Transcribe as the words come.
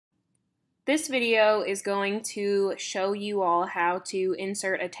This video is going to show you all how to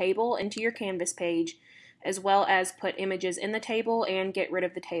insert a table into your Canvas page, as well as put images in the table and get rid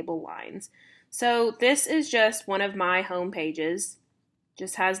of the table lines. So this is just one of my home pages.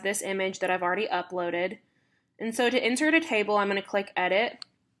 Just has this image that I've already uploaded. And so to insert a table, I'm going to click Edit.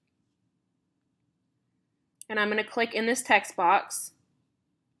 And I'm going to click in this text box.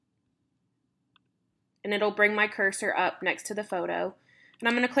 And it'll bring my cursor up next to the photo. And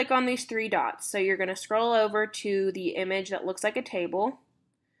I'm going to click on these three dots. So you're going to scroll over to the image that looks like a table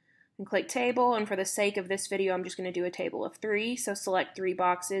and click Table. And for the sake of this video, I'm just going to do a table of 3. So select 3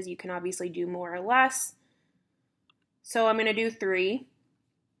 boxes. You can obviously do more or less. So I'm going to do 3.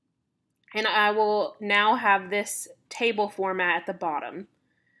 And I will now have this table format at the bottom.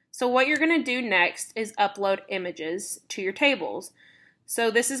 So what you're going to do next is upload images to your tables. So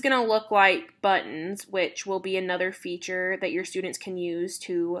this is going to look like buttons, which will be another feature that your students can use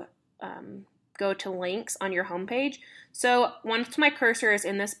to go to links on your homepage. So once my cursor is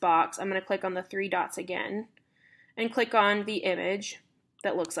in this box, I'm going to click on the 3 dots again and click on the image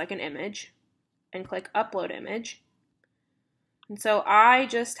that looks like an image and click Upload Image. And so I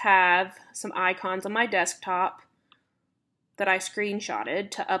just have some icons on my desktop that I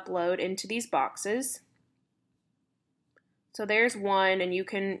screenshotted to upload into these boxes. So there's one, and you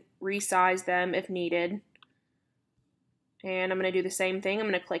can resize them if needed. And I'm going to do the same thing. I'm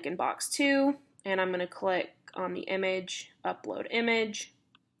going to click in box 2, and I'm going to click on the image, Upload Image,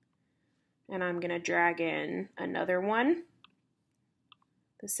 and I'm going to drag in another one.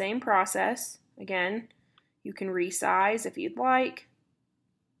 The same process. Again, you can resize if you'd like.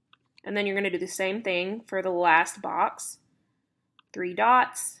 And then you're going to do the same thing for the last box. 3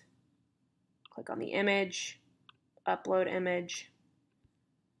 dots, click on the image, Upload Image,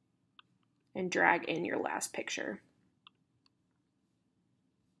 and drag in your last picture.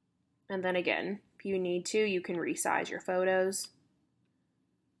 And then again, if you need to, you can resize your photos.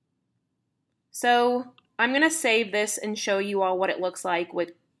 So I'm going to save this and show you all what it looks like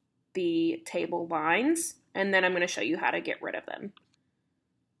with the table lines, and then I'm going to show you how to get rid of them.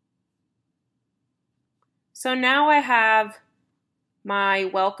 So now I have my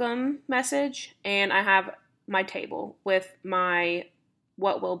welcome message and I have my table with my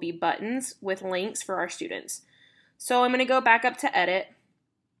what will be buttons with links for our students. So I'm going to go back up to Edit.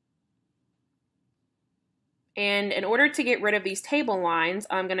 And in order to get rid of these table lines,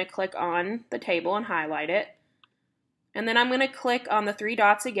 I'm going to click on the table and highlight it. And then I'm going to click on the 3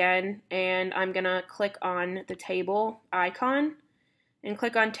 dots again, and I'm going to click on the table icon and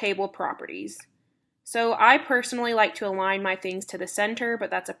click on Table Properties. So I personally like to align my things to the center, but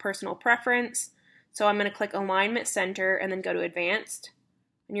that's a personal preference. So I'm going to click Alignment Center and then go to Advanced.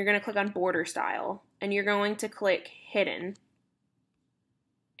 And you're going to click on Border Style. And you're going to click Hidden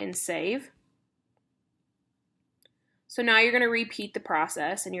and Save. So now you're going to repeat the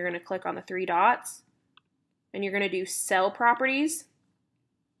process and you're going to click on the 3 dots. And you're going to do Cell Properties,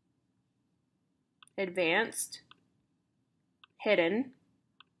 Advanced, Hidden,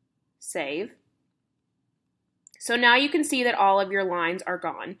 Save. So now you can see that all of your lines are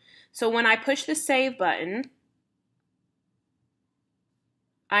gone. So when I push the Save button,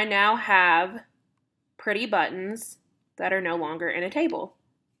 I now have pretty buttons that are no longer in a table.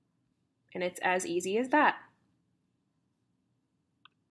 And it's as easy as that.